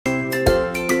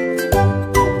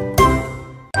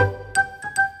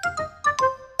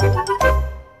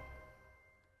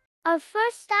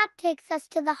first stop takes us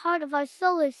to the heart of our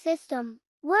solar system,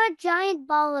 where a giant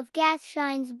ball of gas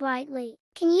shines brightly.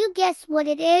 Can you guess what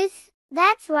it is?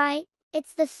 That's right,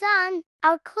 it's the sun,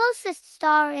 our closest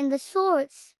star and the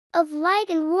source of light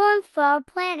and warmth for our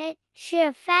planet.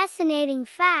 Share fascinating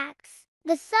facts.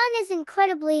 The sun is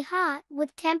incredibly hot,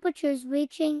 with temperatures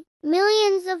reaching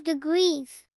millions of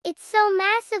degrees. It's so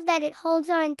massive that it holds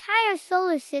our entire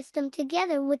solar system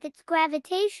together with its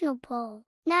gravitational pull.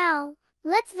 Now,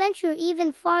 let's venture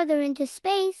even farther into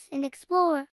space and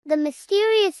explore the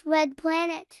mysterious red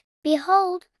planet.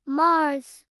 Behold,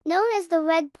 Mars, known as the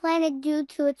red planet due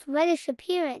to its reddish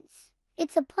appearance.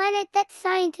 It's a planet that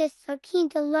scientists are keen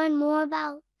to learn more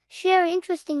about. Share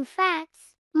interesting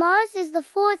facts. Mars is the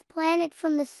fourth planet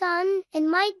from the Sun and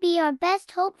might be our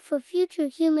best hope for future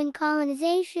human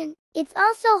colonization. It's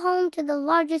also home to the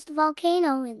largest volcano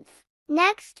on Earth.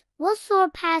 Next, we'll soar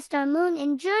past our moon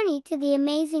and journey to the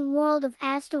amazing world of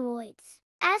asteroids.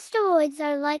 Asteroids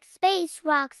are like space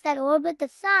rocks that orbit the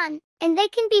sun, and they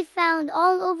can be found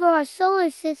all over our solar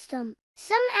system.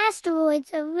 Some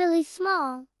asteroids are really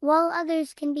small, while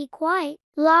others can be quite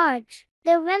large.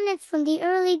 They're remnants from the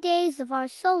early days of our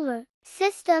solar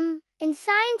system, and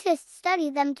scientists study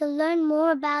them to learn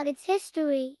more about its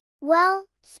history. Well,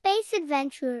 space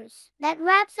adventurers, that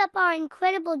wraps up our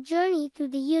incredible journey through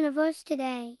the universe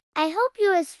today. I hope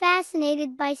you're as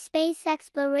fascinated by space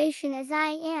exploration as I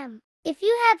am. If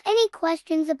you have any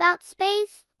questions about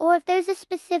space, or if there's a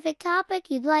specific topic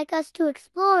you'd like us to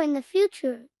explore in the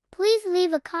future, please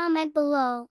leave a comment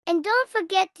below. And don't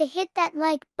forget to hit that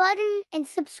like button and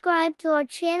subscribe to our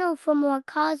channel for more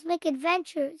cosmic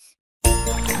adventures.